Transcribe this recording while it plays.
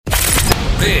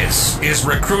This is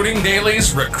Recruiting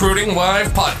Daily's Recruiting Live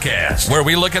podcast, where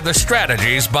we look at the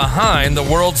strategies behind the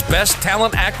world's best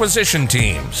talent acquisition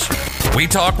teams. We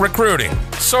talk recruiting,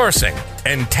 sourcing,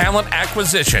 and talent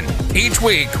acquisition. Each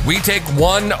week, we take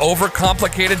one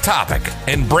overcomplicated topic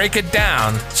and break it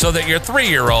down so that your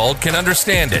 3-year-old can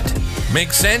understand it.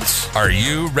 Make sense? Are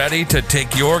you ready to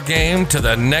take your game to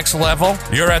the next level?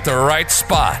 You're at the right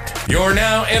spot. You're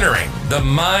now entering the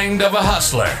mind of a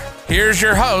hustler. Here's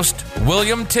your host,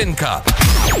 William Tincup.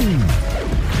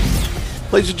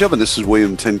 Ladies and gentlemen, this is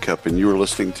William Tincup, and you are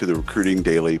listening to the Recruiting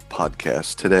Daily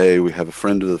podcast. Today, we have a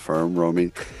friend of the firm,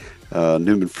 Romy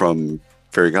Newman from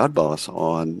Fairy Godboss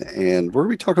on, and we're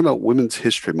going to be talking about Women's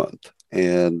History Month.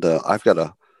 And I've got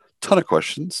a ton of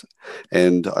questions,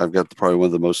 and I've got probably one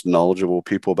of the most knowledgeable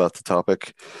people about the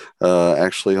topic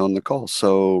actually on the call.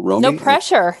 So, Romy. No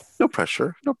pressure. No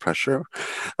pressure.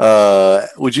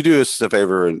 Would you do us a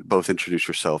favor and both introduce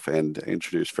yourself and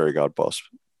introduce Fairy Godboss?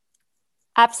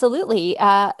 Absolutely.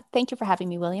 Thank you for having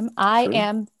me, William. I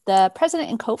am the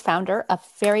president and co-founder of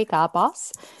Fairy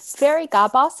Godboss. Fairy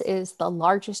Godboss is the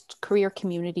largest career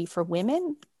community for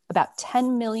women. About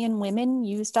 10 million women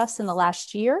used us in the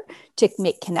last year to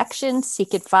make connections,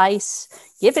 seek advice,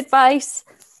 give advice,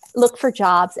 look for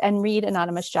jobs, and read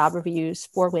anonymous job reviews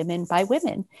for women by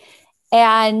women.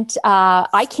 And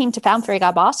I came to found Fairy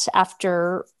Godboss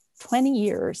after 20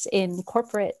 years in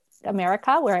corporate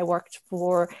America, where I worked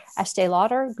for Estee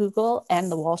Lauder, Google, and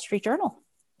the Wall Street Journal.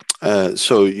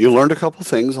 So you learned a couple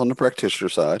things on the practitioner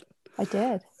side. I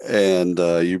did. And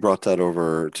you brought that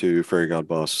over to Fairy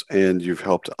Godboss, and you've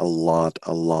helped a lot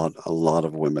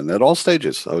of women at all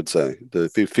stages, I would say. The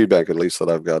feedback, at least that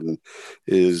I've gotten,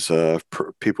 is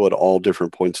people at all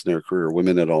different points in their career,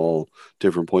 women at all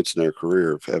different points in their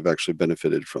career have actually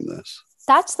benefited from this.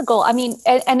 That's the goal. I mean,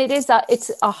 and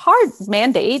it's a hard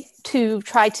mandate to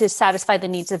try to satisfy the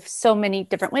needs of so many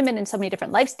different women in so many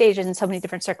different life stages and so many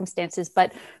different circumstances.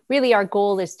 But really, our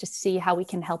goal is to see how we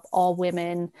can help all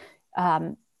women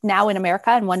now in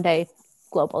America and one day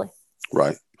globally.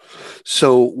 Right.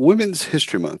 So Women's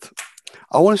History Month,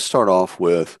 I want to start off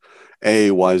with,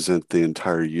 why isn't the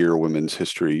entire year Women's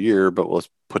History Year? But let's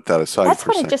put that aside That's for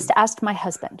a what second. I just asked my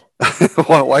husband.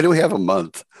 Why do we have a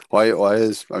month? I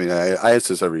ask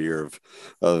this every year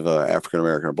of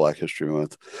African-American or Black History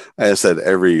Month. I ask that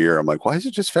every year. I'm like, why is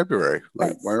it just February?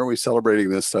 Like, why aren't we celebrating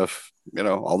this stuff,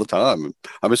 all the time?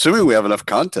 I'm assuming we have enough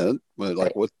content,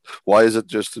 but why is it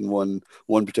just in one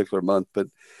particular month? But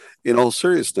in all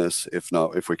seriousness,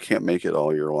 if we can't make it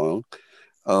all year long,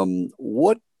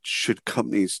 what should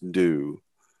companies do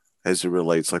as it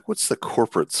relates? Like, what's the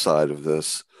corporate side of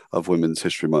this, of Women's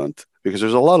History Month? Because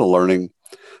there's a lot of learning.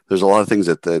 There's a lot of things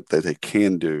that they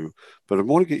can do, but I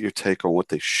want to get your take on what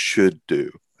they should do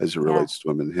as it relates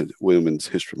to Women's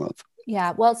History Month.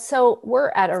 Yeah, well, so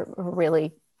we're at a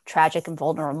really tragic and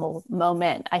vulnerable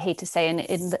moment, I hate to say. And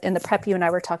in the prep, you and I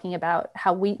were talking about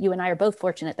how you and I are both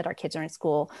fortunate that our kids are in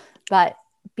school, but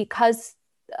because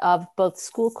of both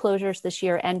school closures this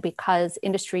year and because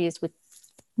industries with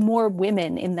more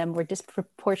women in them were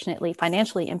disproportionately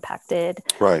financially impacted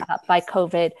by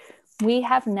COVID, we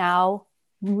have now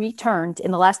returned in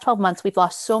the last 12 months. We've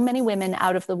lost so many women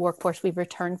out of the workforce. We've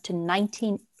returned to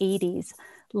 1980s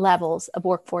levels of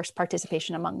workforce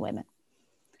participation among women.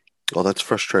 Well, that's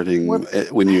frustrating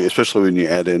especially when you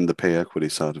add in the pay equity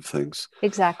side of things.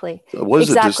 Exactly. What was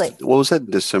that?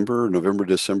 November,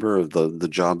 December of the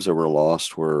jobs that were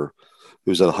lost it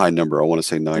was a high number. I want to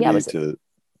say 90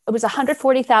 it was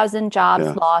 140,000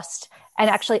 jobs lost, and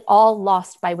actually all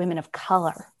lost by women of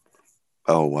color.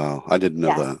 Oh, wow. I didn't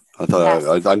know that. I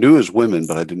thought I knew it was women,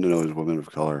 but I didn't know it was women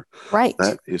of color. Right.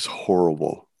 That is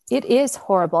horrible. It is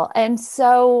horrible. And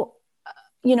so,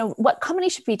 what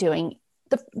companies should be doing,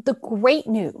 the great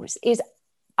news is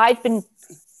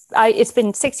it's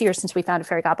been 6 years since we founded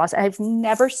Fairy Godboss. I've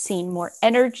never seen more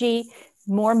energy,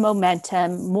 more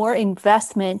momentum, more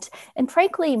investment, and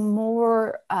frankly,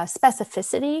 more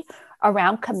specificity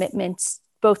around commitments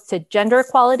both to gender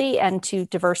equality and to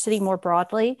diversity more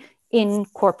broadly in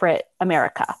corporate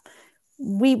America.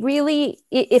 We really,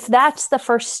 if that's the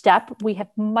first step, we have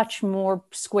much more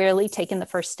squarely taken the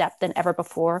first step than ever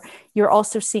before. You're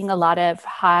also seeing a lot of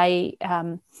high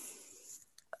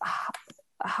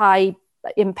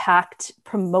impact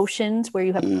promotions where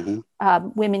you have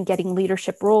women getting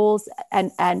leadership roles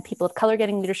and people of color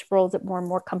getting leadership roles at more and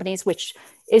more companies, which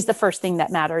is the first thing that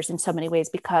matters in so many ways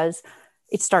because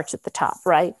it starts at the top,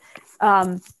 right?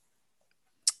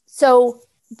 So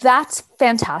that's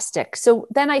fantastic. So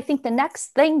then I think the next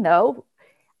thing, though,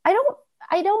 I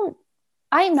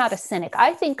am not a cynic.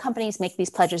 I think companies make these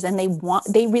pledges and they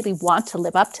really want to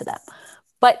live up to them.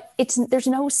 but there's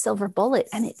no silver bullet,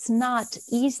 and it's not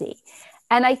easy.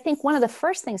 And I think one of the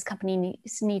first things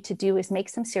companies need to do is make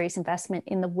some serious investment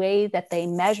in the way that they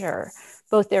measure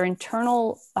both their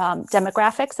internal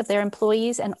demographics of their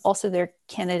employees and also their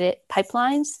candidate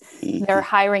pipelines, their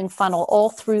hiring funnel, all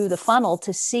through the funnel,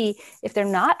 to see if they're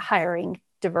not hiring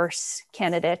diverse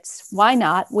candidates, why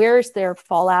not? Where is their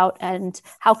fallout, and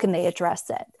how can they address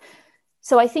it?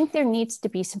 So I think there needs to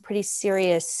be some pretty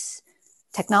serious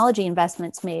technology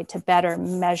investments made to better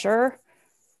measure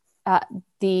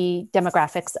the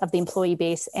demographics of the employee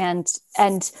base and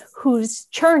who's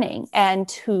churning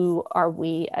and who are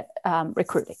we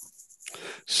recruiting.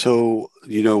 So,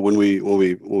 when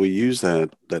we use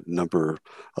that number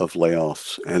of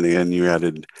layoffs, and then you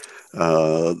added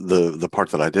the part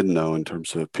that I didn't know in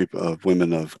terms of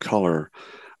women of color,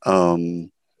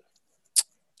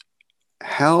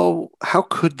 how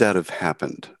could that have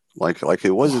happened? Like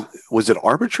it wasn't, was it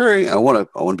arbitrary? I want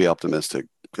to be optimistic,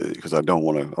 because I don't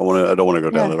want to go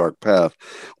down a dark path.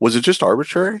 Was it just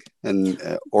arbitrary,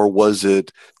 or was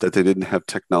it that they didn't have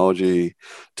technology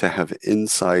to have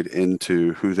insight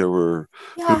into who there were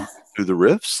through the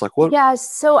rifts? Like what? Yeah.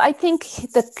 So I think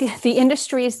the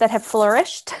industries that have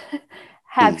flourished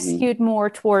have skewed more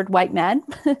toward white men,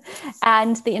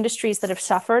 and the industries that have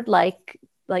suffered, like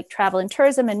travel and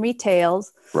tourism and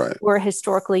retails, were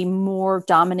historically more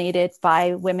dominated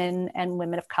by women and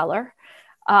women of color.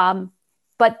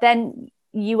 But then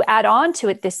you add on to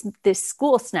it this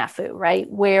school snafu, right?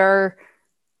 Where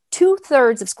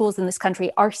 2/3 of schools in this country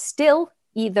are still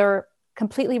either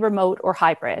completely remote or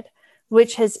hybrid,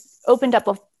 which has opened up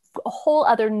a whole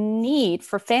other need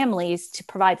for families to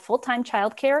provide full-time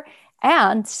childcare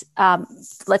and,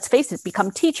 let's face it, become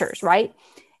teachers, right?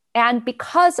 And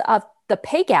because of the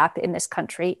pay gap in this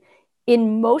country,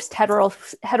 in most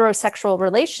heterosexual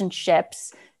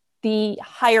relationships, the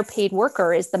higher paid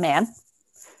worker is the man.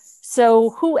 So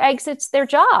who exits their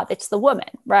job? It's the woman,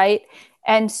 right?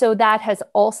 And so that has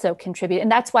also contributed. And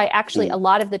that's why actually a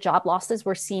lot of the job losses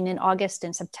were seen in August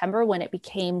and September, when it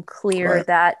became clear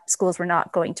that schools were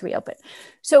not going to reopen.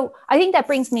 So I think that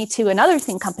brings me to another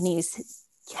thing companies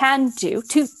can do,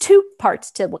 two parts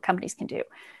to what companies can do.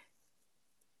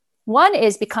 One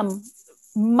is become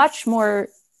much more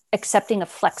accepting of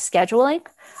flex scheduling.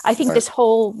 I think this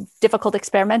whole difficult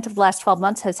experiment of the last 12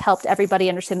 months has helped everybody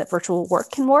understand that virtual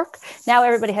work can work. Now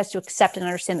everybody has to accept and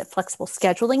understand that flexible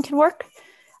scheduling can work,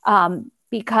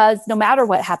 because no matter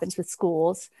what happens with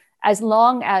schools, as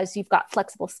long as you've got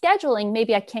flexible scheduling,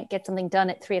 maybe I can't get something done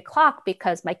at 3:00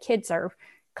 because my kids are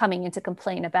coming in to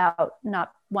complain about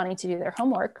not wanting to do their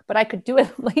homework, but I could do it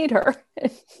later.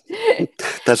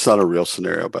 That's not a real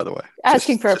scenario, by the way.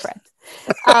 Asking for a friend.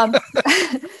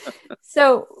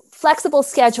 So flexible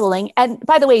scheduling. And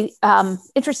by the way,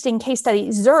 interesting case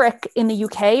study, Zurich in the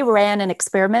UK ran an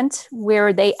experiment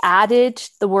where they added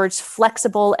the words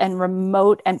flexible and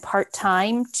remote and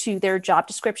part-time to their job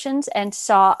descriptions and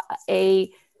saw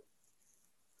a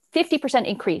 50%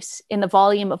 increase in the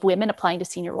volume of women applying to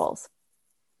senior roles.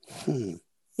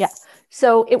 Yeah.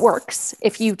 So it works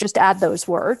if you just add those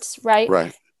words, right?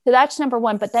 Right. So that's number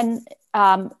one. But then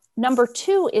number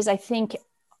two is, I think,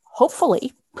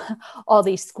 hopefully all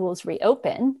these schools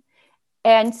reopen.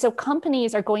 And so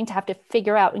companies are going to have to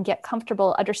figure out and get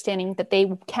comfortable understanding that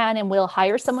they can and will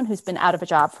hire someone who's been out of a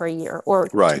job for a year or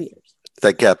 2 years.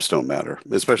 That gaps don't matter,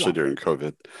 especially during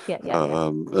COVID.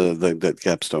 That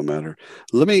gaps don't matter.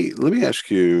 Let me ask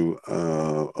you,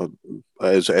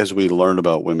 as we learn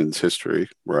about women's history,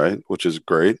 right, which is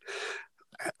great,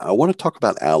 I want to talk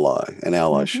about ally and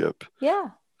allyship.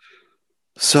 Yeah.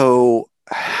 So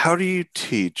how do you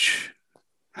teach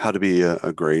how to be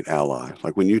a great ally?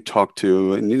 Like when you talk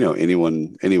to, and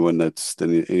anyone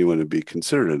would be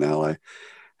considered an ally,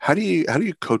 how do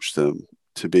you coach them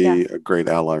to be a great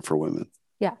ally for women?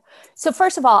 Yeah. So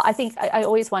first of all, I think I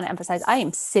always want to emphasize, I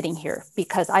am sitting here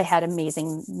because I had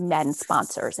amazing men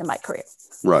sponsors in my career.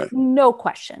 Right. No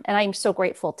question. And I'm so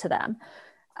grateful to them.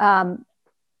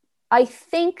 I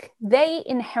think they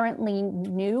inherently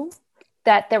knew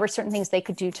that there were certain things they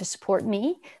could do to support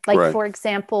me. Like, for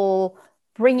example,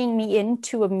 bringing me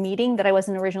into a meeting that I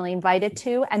wasn't originally invited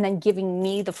to, and then giving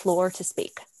me the floor to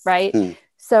speak. Right.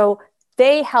 So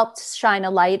they helped shine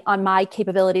a light on my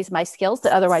capabilities, my skills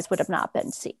that otherwise would have not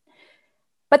been seen.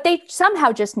 But they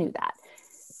somehow just knew that.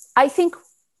 I think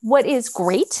what is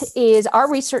great is our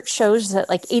research shows that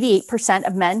like 88%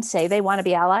 of men say they want to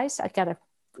be allies. I got to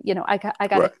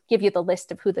give you the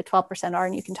list of who the 12% are,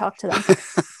 and you can talk to them.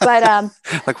 But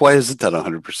like, why is it that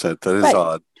 100%? That is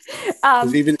odd.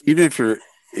 Even if you're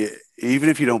even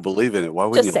if you don't believe in it, why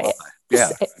wouldn't Just you say lie? it. Yeah.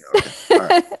 Just say it. Okay. All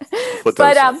right. Put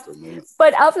that aside for a moment.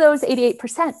 But of those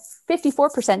 88%,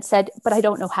 54% said, but I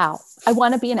don't know how. I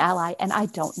want to be an ally and I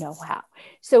don't know how.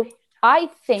 So I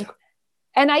think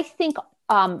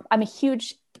I'm a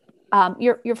huge,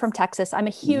 you're from Texas. I'm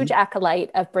a huge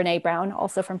acolyte of Brene Brown,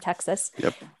 also from Texas.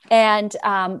 Yep. And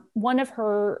one of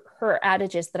her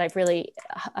adages that I've really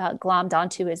glommed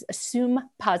onto is assume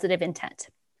positive intent,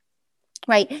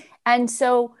 right? And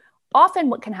so often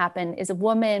what can happen is a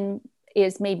woman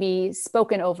is maybe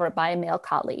spoken over by a male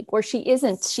colleague, or she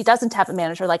doesn't have a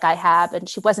manager like I have, and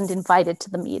she wasn't invited to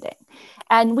the meeting.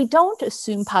 And we don't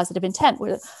assume positive intent.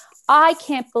 I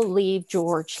can't believe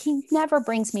George. He never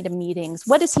brings me to meetings.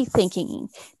 What is he thinking?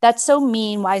 That's so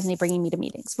mean. Why isn't he bringing me to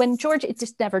meetings? When George, it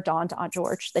just never dawned on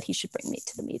George that he should bring me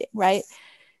to the meeting, right?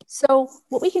 So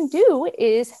what we can do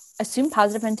is assume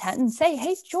positive intent and say,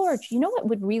 hey, George, you know what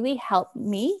would really help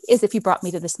me is if you brought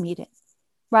me to this meeting,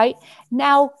 right?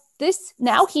 Now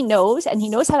he knows, and he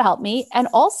knows how to help me. And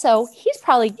also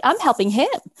I'm helping him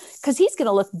because he's going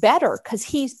to look better because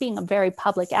he's being a very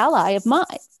public ally of mine,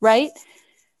 right?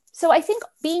 So I think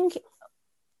being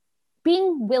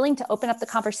willing to open up the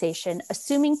conversation,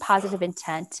 assuming positive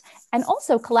intent, and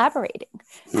also collaborating.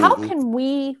 How can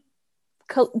we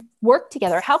work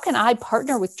together? How can I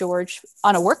partner with George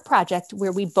on a work project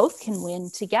where we both can win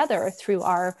together through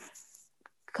our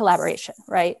collaboration,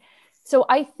 right? So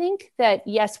I think that,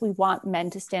 yes, we want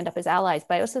men to stand up as allies,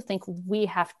 but I also think we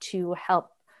have to help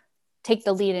take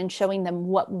the lead in showing them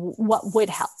what would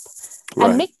help,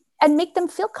 right, and make them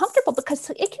feel comfortable, because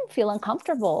it can feel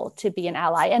uncomfortable to be an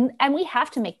ally. And we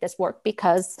have to make this work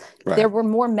because there were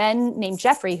more men named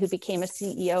Jeffrey who became a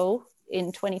CEO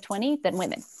in 2020 than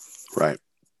women. Right.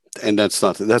 And that's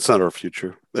not our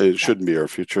future. It shouldn't be our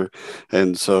future.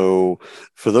 And so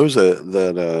for those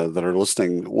that are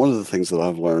listening, one of the things that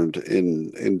I've learned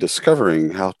in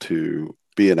discovering how to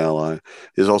be an ally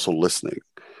is also listening.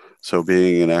 So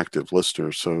being an active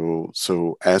listener,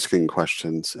 so asking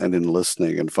questions and then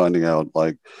listening and finding out,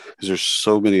 like, because there's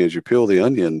so many, as you peel the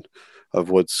onion of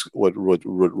what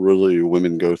really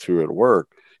women go through at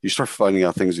work, you start finding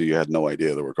out things that you had no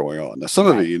idea that were going on. Now, some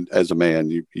of it, as a man,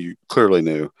 you clearly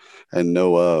knew and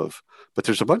know of, but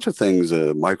there's a bunch of things,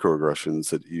 microaggressions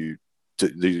that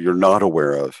you're not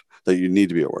aware of that you need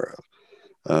to be aware of.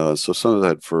 So some of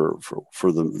that for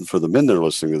the men that are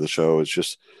listening to the show is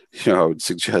just, I would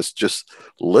suggest just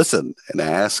listen and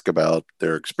ask about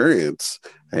their experience,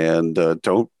 and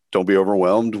don't be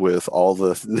overwhelmed with all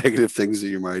the negative things that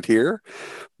you might hear,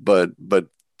 but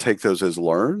take those as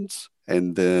learns.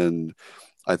 And then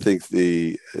I think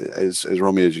as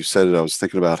Romy, as you said it, I was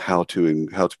thinking about how to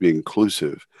be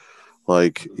inclusive.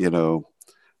 Like,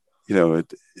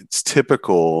 it's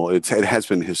typical. It has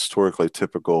been historically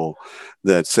typical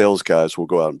that sales guys will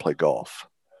go out and play golf,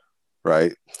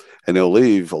 right? And they'll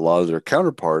leave a lot of their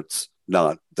counterparts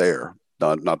not there,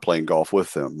 not playing golf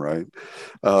with them, right?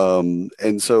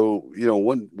 And so,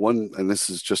 one, and this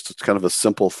is just kind of a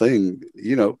simple thing,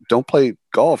 don't play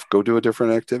golf, go do a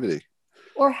different activity.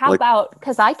 Or how about,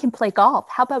 because I can play golf,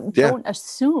 how about don't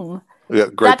assume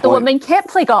that point. The woman can't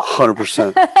play golf?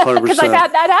 100%. Because I've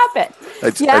had that happen.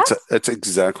 That's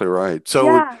exactly right.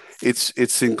 So it's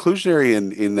inclusionary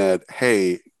in that,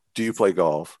 hey, do you play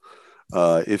golf?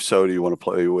 If so, do you want to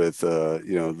play with,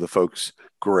 the folks?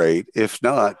 Great. If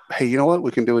not, hey, you know what?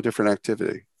 We can do a different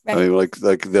activity. Right. I mean, like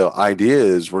the idea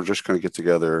is we're just going to get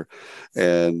together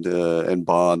and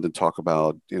bond and talk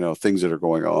about, things that are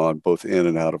going on both in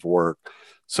and out of work.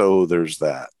 So there's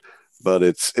that. But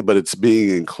it's being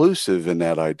inclusive in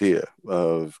that idea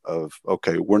of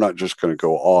okay, we're not just going to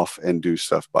go off and do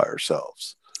stuff by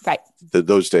ourselves. Right.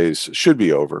 Those days should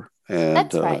be over. And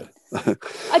that's right.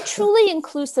 A truly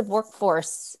inclusive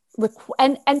workforce.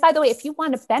 And by the way, if you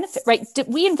want to benefit, right,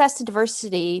 we invest in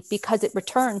diversity because it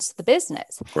returns to the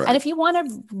business. Right. And if you want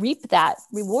to reap that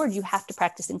reward, you have to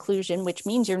practice inclusion, which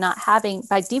means you're not having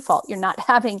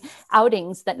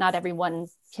outings that not everyone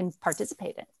can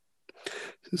participate in.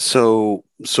 So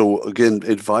again,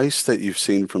 advice that you've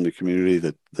seen from the community,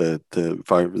 that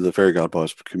the Fairy God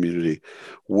Boss community,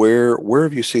 where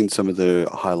have you seen some of the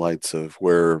highlights of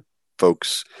where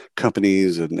folks,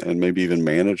 companies, and maybe even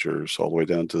managers all the way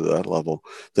down to that level,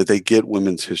 that they get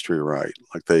women's history right,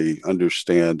 like they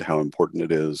understand how important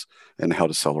it is and how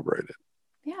to celebrate it?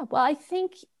 Yeah, well, I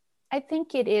think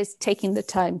it is taking the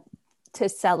time to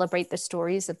celebrate the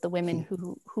stories of the women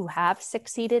who have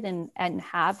succeeded and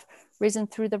have risen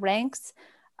through the ranks.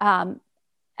 And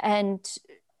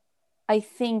I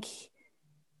think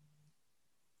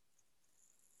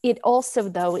it also,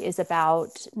 though, is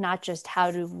about not just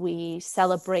how do we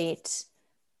celebrate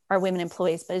our women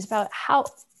employees, but it's about how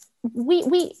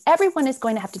everyone is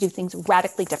going to have to do things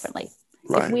radically differently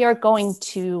if we are going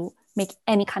to make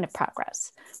any kind of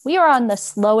progress. We are on the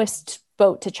slowest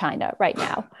boat to China right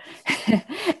now.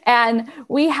 And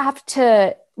we have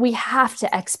to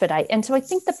expedite. And so I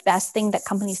think the best thing that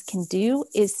companies can do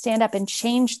is stand up and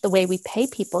change the way we pay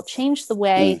people, change the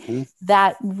way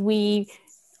that we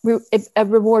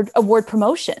award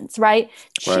promotions, right?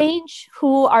 Change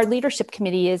who our leadership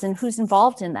committee is and who's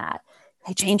involved in that.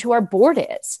 They change who our board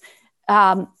is.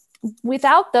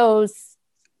 Without those,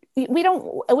 we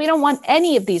don't want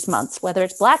any of these months, whether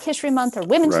it's Black History Month or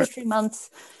Women's History Month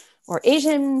or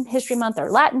Asian History Month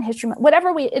or Latin History Month,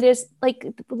 whatever it is, like,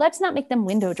 let's not make them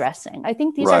window dressing. I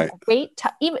think these are great,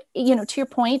 even, to your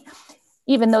point,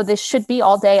 even though this should be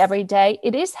all day, every day,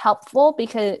 it is helpful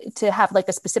because to have like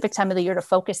a specific time of the year to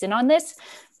focus in on this.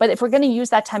 But if we're going to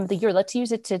use that time of the year, let's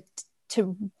use it to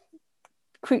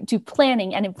do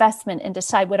planning and investment and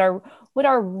decide what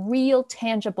our real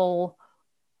tangible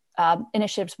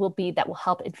initiatives will be that will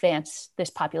help advance this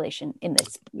population in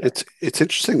this year. It's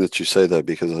interesting that you say that,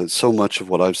 because so much of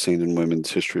what I've seen in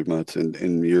Women's History Month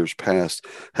in years past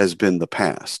has been the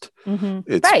past.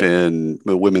 It's been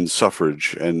women's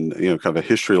suffrage and kind of a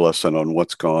history lesson on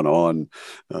what's gone on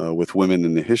with women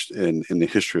in the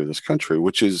history of this country,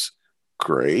 which is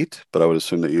great. But I would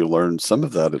assume that you learned some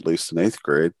of that at least in 8th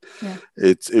grade. Yeah.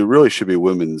 It really should be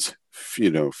women's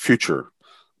future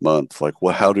month. Like,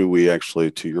 well, how do we actually,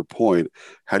 to your point,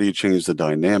 how do you change the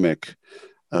dynamic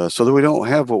so that we don't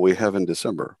have what we have in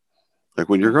December? Like,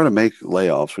 when you're going to make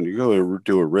layoffs, when you go to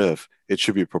do a RIF, it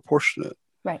should be proportionate.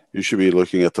 Right. You should be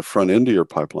looking at the front end of your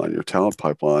pipeline, your talent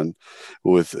pipeline,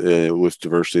 with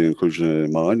diversity and inclusion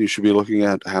in mind. You should be looking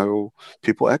at how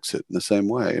people exit in the same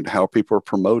way and how people are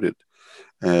promoted.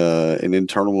 And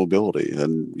internal mobility,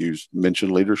 and you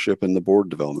mentioned leadership and the board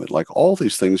development. Like, all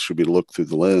these things should be looked through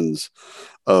the lens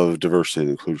of diversity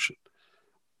and inclusion.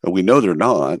 And we know they're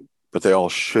not, but they all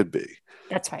should be.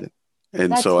 That's right.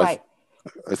 And That's so right.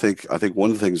 I think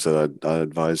one of the things that I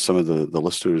advise some of the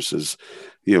listeners is,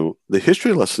 the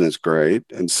history lesson is great,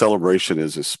 and celebration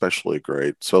is especially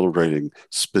great. Celebrating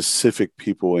specific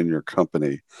people in your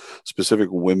company, specific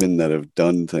women that have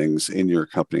done things in your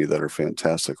company that are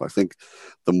fantastic. I think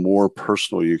the more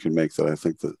personal you can make that, I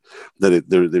think that it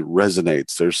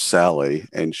resonates. There's Sally,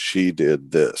 and she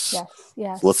did this.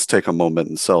 Yes. Let's take a moment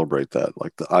and celebrate that.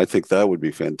 I think that would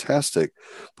be fantastic,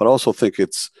 but I also think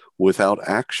it's without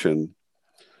action.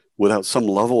 Without some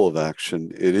level of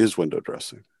action, it is window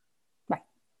dressing. Right.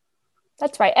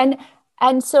 That's right.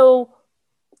 And so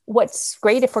what's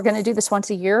great, if we're going to do this once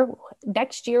a year,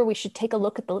 next year we should take a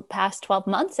look at the past 12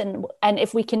 months. And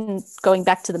if we can, going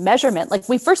back to the measurement, like,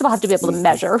 we first of all have to be able to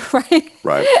measure, right?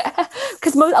 Right.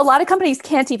 Because a lot of companies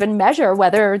can't even measure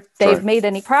whether they've made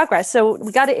any progress. So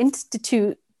we got to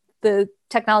institute the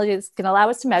technology that's going to allow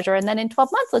us to measure. And then in 12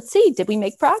 months, let's see, did we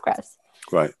make progress?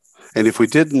 Right. And if we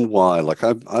didn't, why? Like,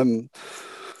 I'm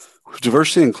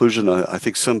diversity and inclusion. I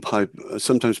think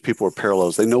sometimes people are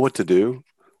parallels. They know what to do,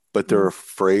 but they're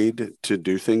afraid to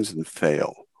do things and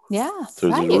fail. Yeah,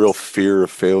 there's a real fear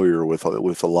of failure with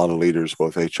a lot of leaders,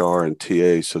 both HR and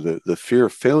TA. So the fear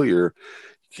of failure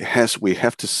we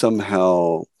have to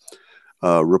somehow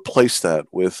replace that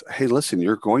with, hey, listen,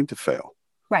 you're going to fail.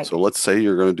 Right. So let's say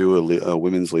you're going to do a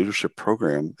women's leadership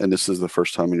program, and this is the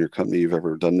first time in your company you've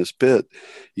ever done this bit.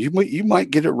 You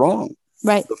might get it wrong.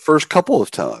 Right. The first couple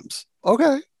of times.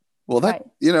 Okay. Well,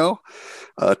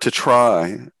 to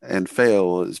try and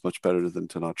fail is much better than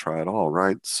to not try at all.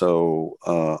 Right. So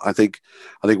I think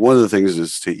one of the things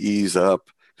is to ease up,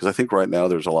 because I think right now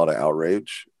there's a lot of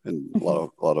outrage and a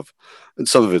lot of, and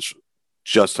some of it's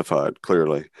justified,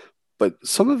 clearly. But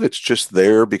some of it's just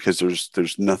there because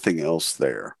there's nothing else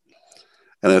there.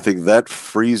 And I think that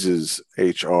freezes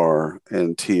HR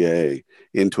and TA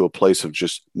into a place of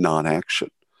just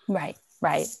non-action. Right.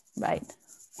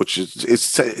 Which is,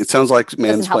 it sounds like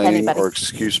mansplaining or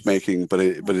excuse making, but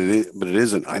it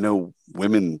isn't. I know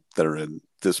women that are in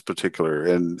this particular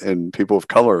and people of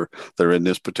color that are in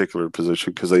this particular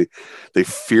position because they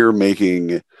fear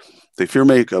making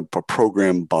a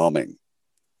program bombing.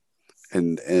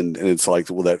 And it's like,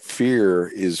 well, that fear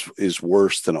is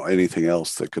worse than anything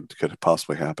else that could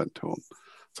possibly happen to them.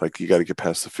 It's like, you got to get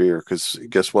past the fear, because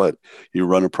guess what? You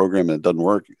run a program and it doesn't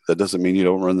work. That doesn't mean you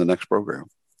don't run the next program.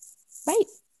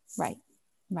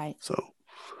 Right. So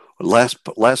last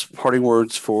parting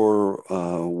words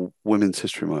for Women's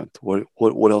History Month.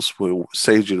 What else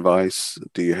sage advice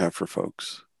do you have for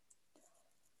folks?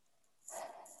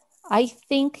 I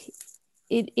think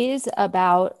it is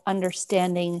about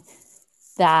understanding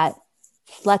that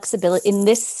flexibility in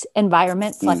this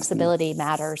environment, flexibility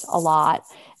matters a lot.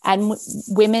 And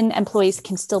women employees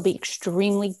can still be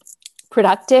extremely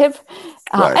productive,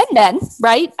 Right. and men,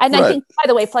 right? And Right. I think, by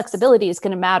the way, flexibility is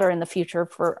going to matter in the future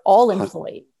for all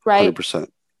employees, right?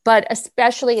 100%. But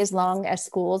especially as long as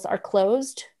schools are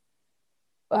closed,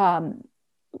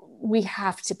 we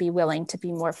have to be willing to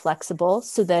be more flexible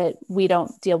so that we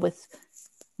don't deal with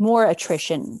more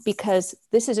attrition, because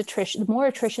this is attrition. The more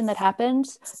attrition that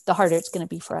happens, the harder it's going to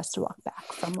be for us to walk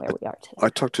back from where we are today. I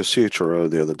talked to CHRO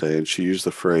the other day, and she used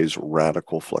the phrase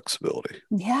radical flexibility.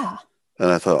 Yeah. And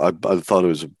I thought it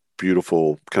was a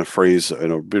beautiful kind of phrase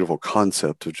and a beautiful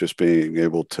concept of just being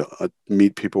able to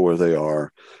meet people where they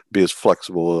are, be as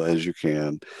flexible as you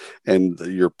can. And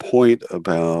your point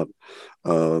about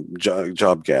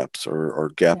job gaps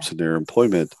or gaps in their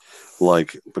employment,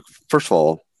 like, first of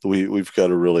all, we've got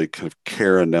to really kind of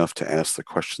care enough to ask the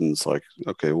questions like,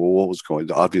 okay, well, what was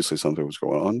going on? Obviously something was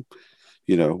going on.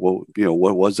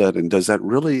 What was that? And does that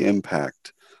really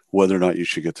impact whether or not you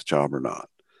should get the job or not?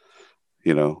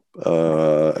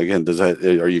 Again,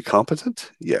 are you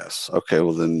competent? Yes. Okay.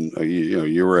 Well, then,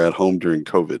 you were at home during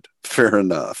COVID. Fair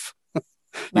enough.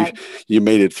 Right. You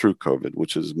made it through COVID,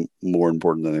 which is more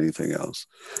important than anything else.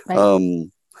 Right.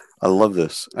 I love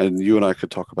this. And you and I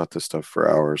could talk about this stuff for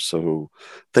hours. So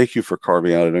thank you for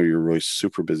carving out. I know you're really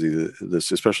super busy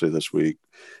especially this week.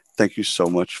 Thank you so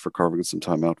much for carving some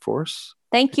time out for us.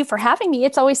 Thank you for having me.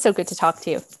 It's always so good to talk to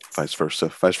you. Vice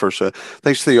versa.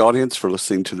 Thanks to the audience for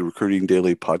listening to the Recruiting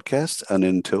Daily podcast. And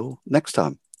until next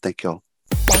time, thank y'all.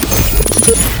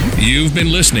 You've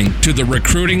been listening to the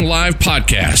Recruiting Live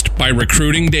podcast by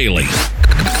Recruiting Daily.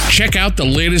 Check out the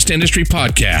latest industry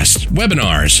podcasts,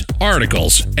 webinars,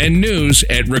 articles, and news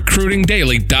at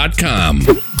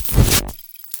recruitingdaily.com.